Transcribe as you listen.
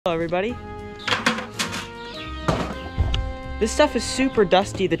Hello everybody. This stuff is super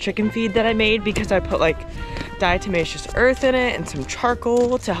dusty, the chicken feed that I made, because I put like diatomaceous earth in it and some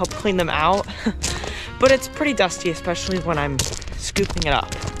charcoal to help clean them out. But it's pretty dusty, especially when I'm scooping it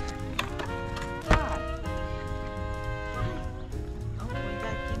up.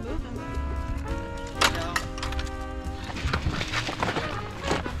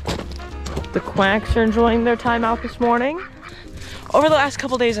 The quacks are enjoying their time out this morning. Over the last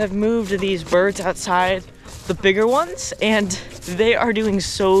couple days, I've moved these birds outside, the bigger ones, and they are doing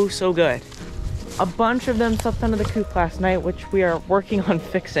so good. A bunch of them slept under the coop last night, which we are working on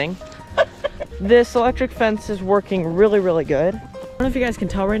fixing. This electric fence is working really good. I don't know if you guys can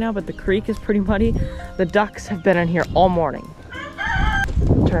tell right now, but the creek is pretty muddy. The ducks have been in here all morning.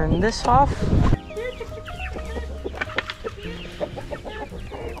 Turn this off.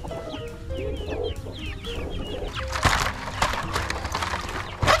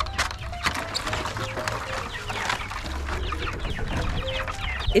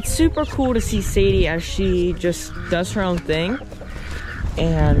 It's super cool to see Sadie as she just does her own thing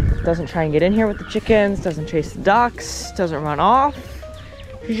and doesn't try and get in here with the chickens, doesn't chase the ducks, doesn't run off.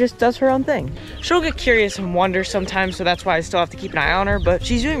 She just does her own thing. She'll get curious and wonder sometimes, so that's why I still have to keep an eye on her, but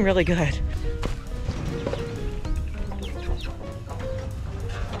she's doing really good.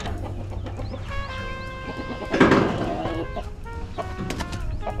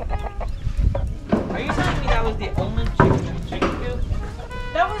 Are you telling me that was the only chicken in the chicken coop?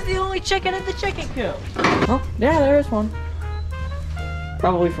 That was the only chicken in the chicken coop. Oh, yeah, there is one.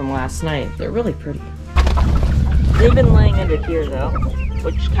 Probably from last night. They're really pretty. They've been laying under here though,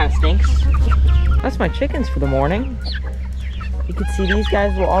 which kind of stinks. That's my chickens for the morning. You can see these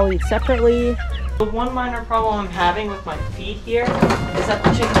guys will all eat separately. The one minor problem I'm having with my feed here is that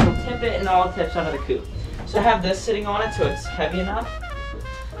the chickens will tip it and all tips out of the coop. So I have this sitting on it so it's heavy enough.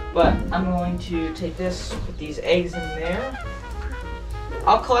 But I'm going to take this, put these eggs in there.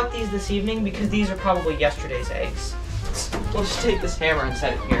 I'll collect these this evening because these are probably yesterday's eggs. We'll just take this hammer and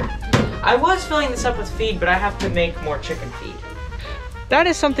set it here. I was filling this up with feed, but I have to make more chicken feed. That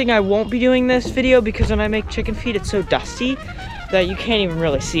is something I won't be doing this video because when I make chicken feed, it's so dusty that you can't even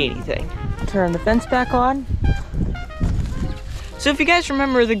really see anything. Turn the fence back on. So if you guys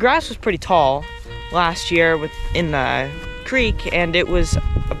remember, the grass was pretty tall last year in the creek, and it was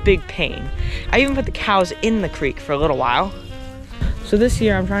a big pain. I even put the cows in the creek for a little while. So this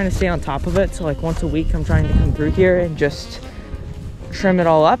year I'm trying to stay on top of it, so like once a week I'm trying to come through here and just trim it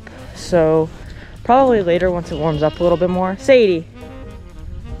all up. So probably later once it warms up a little bit more. Sadie,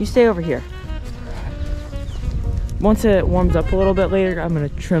 you stay over here. Once it warms up a little bit later, I'm gonna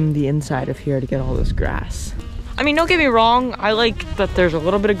trim the inside of here to get all this grass. I mean, don't get me wrong, I like that there's a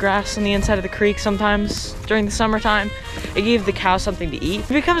little bit of grass on the inside of the creek sometimes during the summertime. It gives the cows something to eat.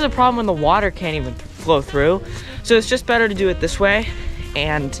 It becomes a problem when the water can't even flow through. So it's just better to do it this way,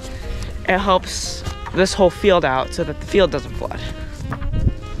 and it helps this whole field out so that the field doesn't flood.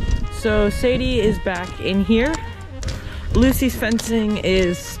 So Sadie is back in here. Lucy's fencing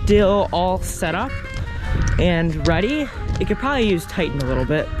is still all set up and ready. It could probably use tighten a little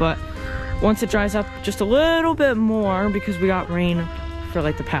bit, but once it dries up just a little bit more, because we got rain for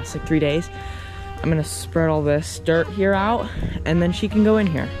like the past like 3 days, I'm gonna spread all this dirt here out and then she can go in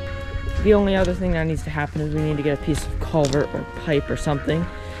here. The only other thing that needs to happen is we need to get a piece of culvert or pipe or something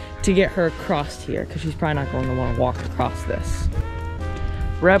to get her across here, because she's probably not going to want to walk across this.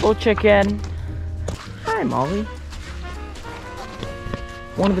 Rebel chicken. Hi, Molly.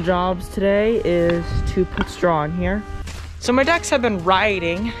 One of the jobs today is to put straw in here. So my ducks have been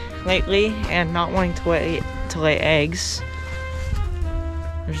rioting lately and not wanting to lay eggs.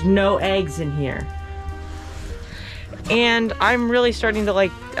 There's no eggs in here. And I'm really starting to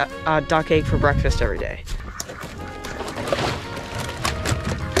like duck egg for breakfast every day.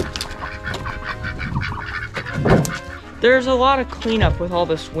 There's a lot of cleanup with all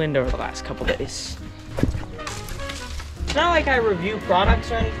this wind over the last couple days. It's not like I review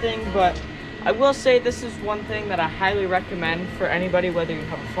products or anything, but I will say this is one thing that I highly recommend for anybody, whether you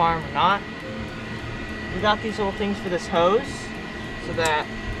have a farm or not. We got these little things for this hose so that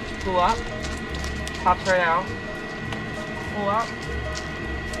you pull up, pops right out. Pull up,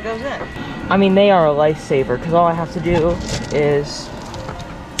 it goes in. I mean, they are a lifesaver because all I have to do is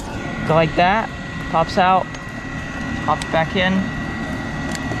go like that, pops out, pops back in,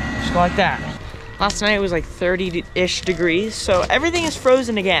 just go like that. Last night it was like 30-ish degrees, so everything is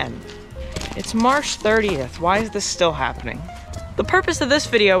frozen again. It's March 30th. Why is this still happening? The purpose of this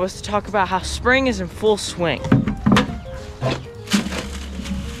video was to talk about how spring is in full swing.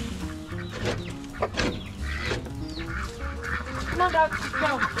 Come on, dog,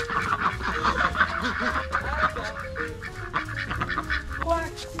 go.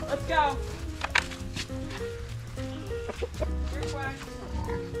 Let's go.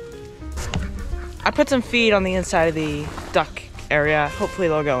 I put some feed on the inside of the duck area. Hopefully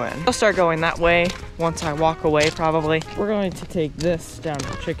they'll go in. I'll start going that way once I walk away, probably. We're going to take this down to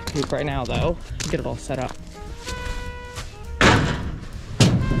the chicken coop right now, though. Get it all set up.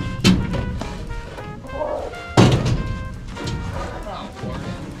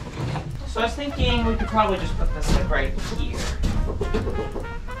 So I was thinking we could probably just put this like right here.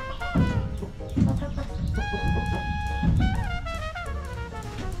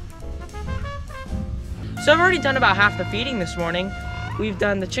 So I've already done about half the feeding this morning. We've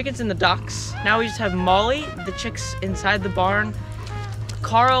done the chickens and the ducks. Now we just have Molly, the chicks inside the barn,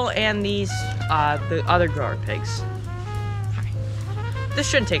 Carl, and these, the other grower pigs. This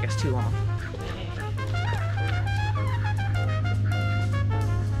shouldn't take us too long.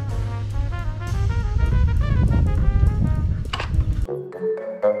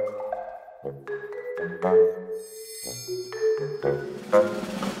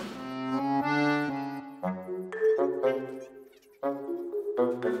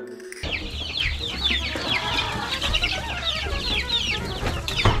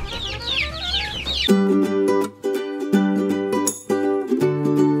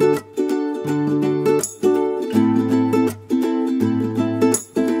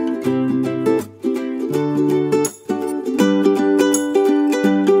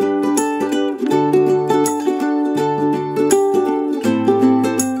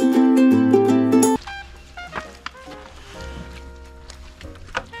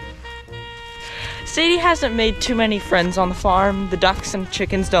 Sadie hasn't made too many friends on the farm. The ducks and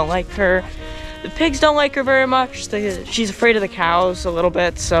chickens don't like her. The pigs don't like her very much. She's afraid of the cows a little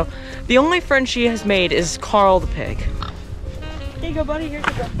bit. So the only friend she has made is Carl the pig. Here you go, buddy. Here's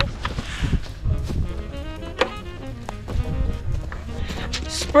your breakfast.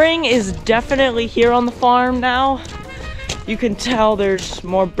 Spring is definitely here on the farm now. You can tell there's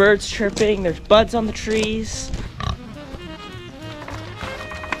more birds chirping. There's buds on the trees.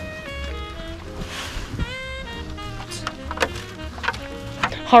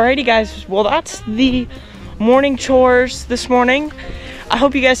 Alrighty guys, well that's the morning chores this morning. I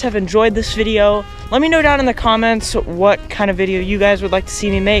hope you guys have enjoyed this video. Let me know down in the comments what kind of video you guys would like to see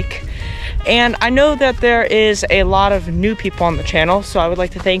me make. And I know that there is a lot of new people on the channel, so I would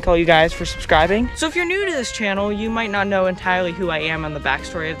like to thank all you guys for subscribing. So if you're new to this channel, you might not know entirely who I am and the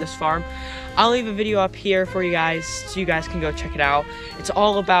backstory of this farm. I'll leave a video up here for you guys so you guys can go check it out. It's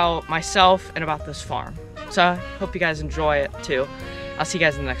all about myself and about this farm. So I hope you guys enjoy it too. I'll see you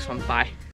guys in the next one. Bye.